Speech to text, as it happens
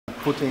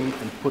putting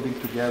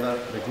together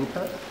the group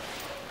head.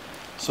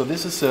 So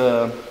this is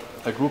a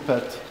group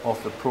head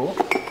of the Pro.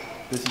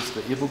 This is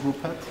the Evo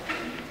group head,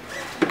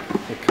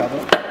 the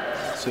cover.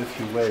 So if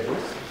you weigh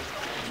this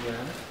in your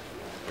hand,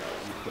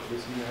 you put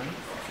this in your hand.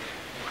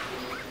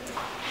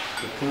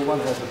 The Pro one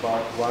has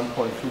about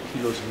 1.2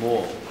 kilos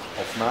more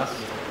of mass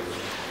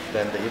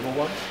than the Evo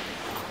one.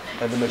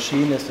 And the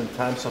machine is in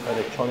times of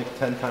electronic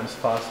 10 times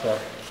faster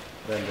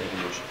than the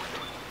Evolution.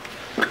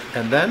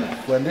 And then,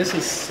 when this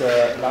is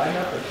lined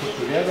up and put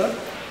together,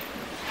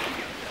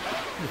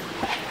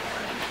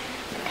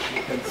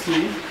 you can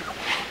see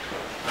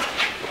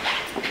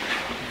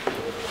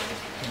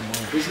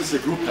this is a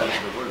group head.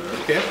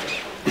 Okay?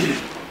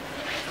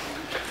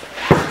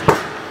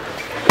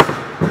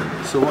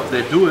 So what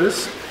they do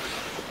is,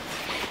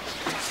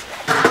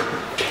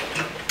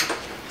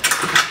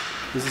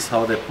 this is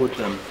how they put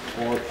them,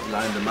 all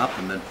line them up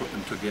and then put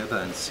them together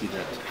and see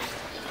that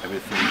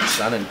everything is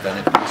done, and then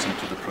it goes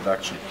into the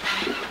production.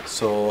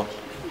 So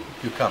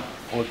you come,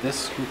 hold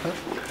this group head,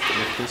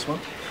 lift this one.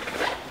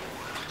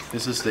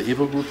 This is the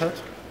Evo group head,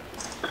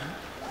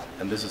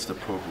 and this is the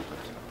Pro group head.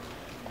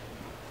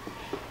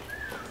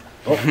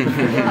 Oh.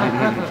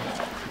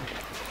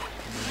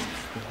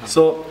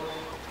 So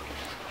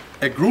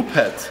a group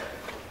head,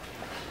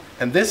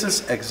 and this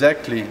is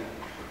exactly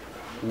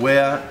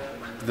where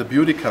the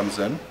beauty comes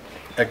in.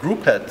 A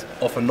group head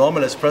of a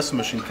normal espresso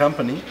machine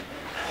company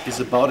is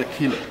about 1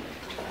 kilo.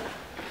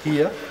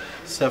 Here,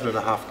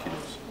 7.5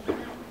 kilos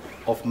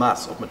of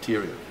mass, of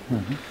material.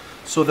 Mm-hmm.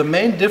 So the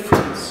main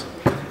difference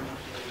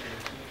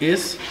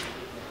is,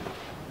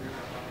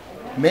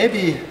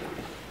 maybe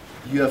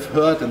you have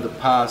heard in the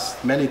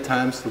past many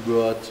times the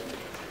word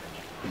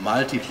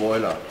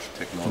multi-boiler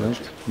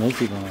technology.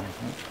 Multi-boiler.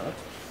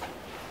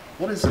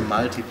 What is a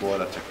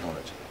multi-boiler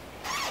technology?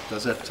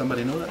 Does that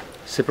somebody know that?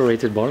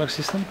 Separated boiler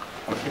system.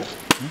 Okay.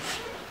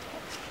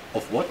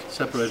 Of what?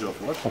 Separated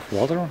of what? Of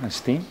water and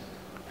steam,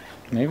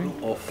 maybe.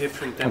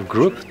 Of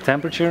group,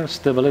 temperature,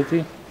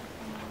 stability.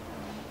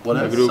 What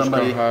else? The group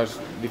Somebody has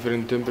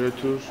different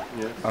temperatures.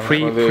 Yeah.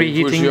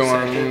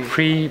 Preheating,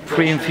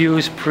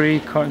 pre-infused,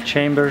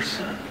 pre-chambers.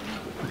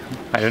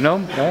 I don't know.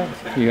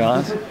 You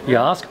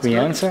ask, we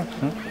answer.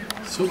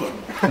 Super.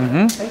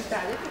 Mm-hmm.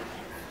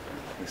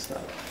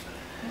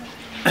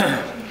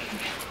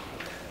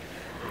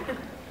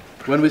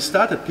 When we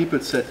started, people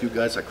said, "You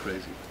guys are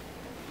crazy.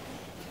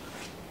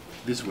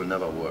 This will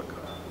never work.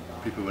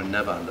 People will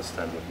never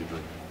understand what you're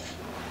doing."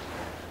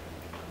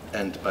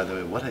 And by the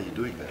way, what are you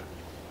doing there?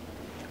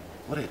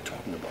 What are you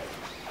talking about?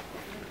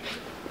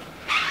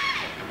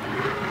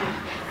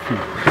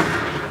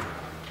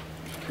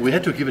 We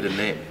had to give it a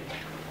name.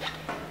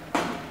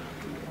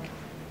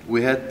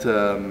 We had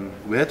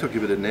to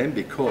give it a name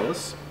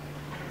because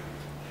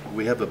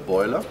we have a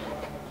boiler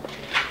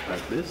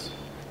like this.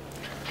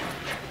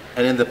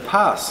 And in the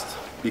past,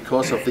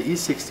 because of the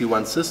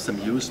E61 system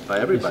used by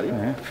everybody,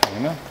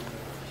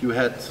 you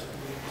had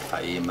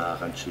Faema,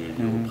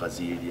 Rancelio,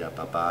 Brasilia,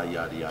 Baba,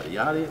 yada, yada,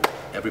 yada.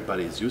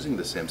 Everybody is using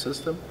the same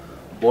system.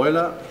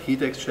 Boiler,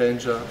 heat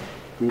exchanger,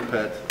 group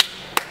head,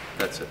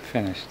 that's it.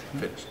 Finished.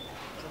 Finished.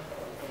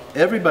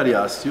 Everybody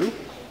asked you,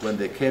 when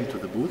they came to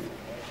the booth,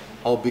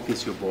 how big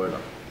is your boiler?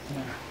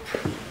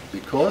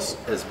 Because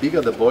as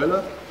bigger the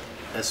boiler,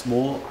 as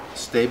more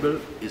stable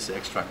is the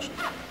extraction,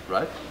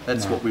 right?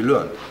 That's what we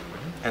learned.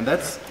 And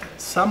that's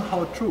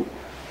somehow true.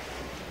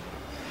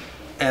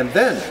 And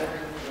then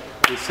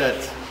we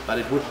said, but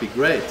it would be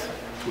great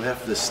to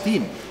have the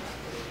steam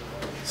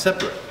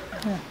separate.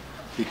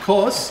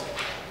 Because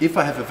if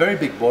I have a very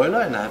big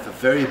boiler and I have a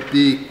very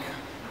big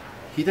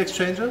heat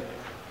exchanger,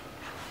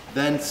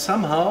 then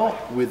somehow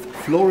with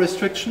flow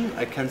restriction,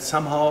 I can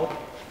somehow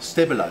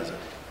stabilize it,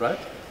 right?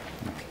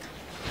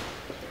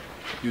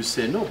 You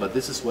say, no, but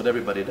this is what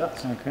everybody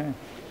does. Okay.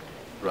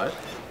 Right?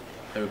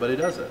 Everybody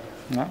does it.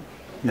 No.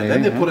 And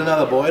then they put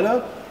another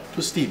boiler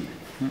to steam.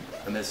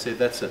 And they say,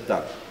 that's it,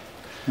 done.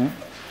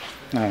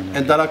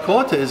 And Dalla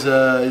Corte is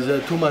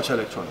a too much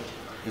electronic.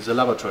 It's a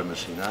laboratory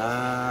machine.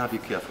 Be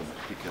careful,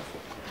 be careful.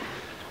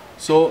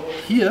 So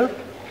here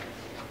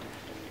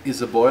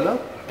is a boiler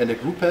and a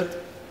group head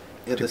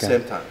at the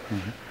same time.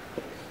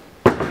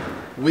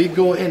 We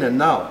go in and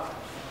now,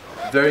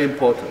 very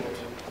important,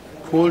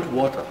 cold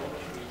water.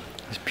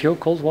 It's pure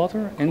cold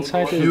water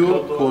inside?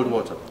 Pure cold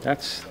water.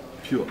 That's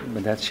pure.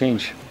 But that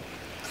changed.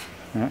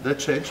 That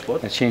changed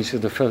what? That changed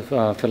the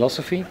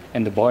philosophy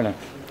and the boiler.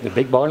 The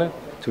big boiler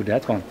to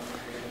that one.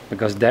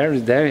 Because there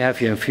you have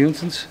your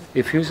infusions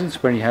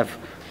where you have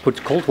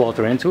put cold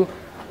water into,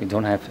 you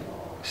don't have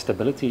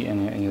stability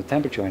in your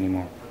temperature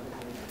anymore.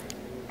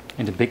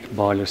 In the big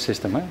boiler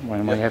system,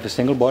 when you have a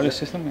single boiler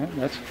system,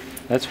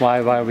 that's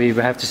why we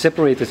have to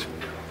separate it.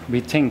 We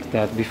think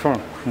that before.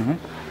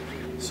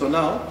 So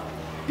now,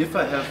 if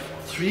I have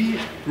 3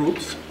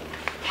 groups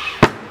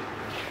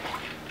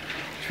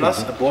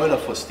plus a boiler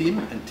for steam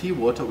and tea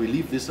water, we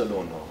leave this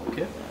alone now,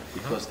 okay?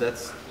 Because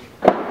that's...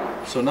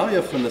 So now you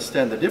have to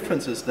understand the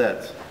difference is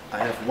that I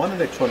have one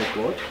electronic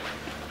board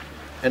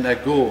and I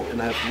go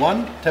and I have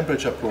one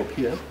temperature probe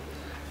here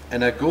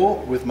and I go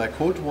with my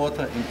cold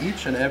water in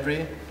each and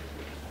every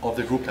of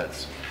the group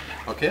heads,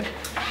 okay?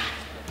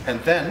 And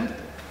then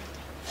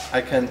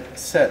I can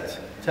set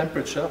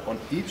temperature on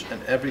each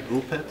and every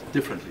group head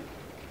differently,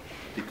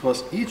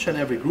 because each and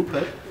every group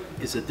head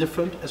is a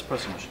different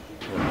espresso machine,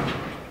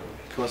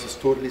 because it's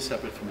totally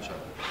separate from each other.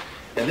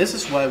 And this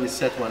is why we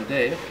said one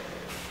day,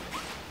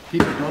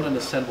 people don't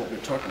understand what we're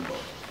talking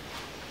about.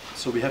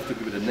 So we have to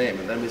give it a name,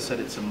 and then we said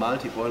it's a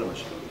multi-boiler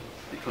machine,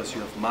 because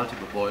you have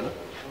multiple boilers,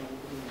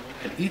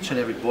 and each and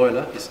every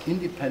boiler is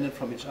independent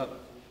from each other.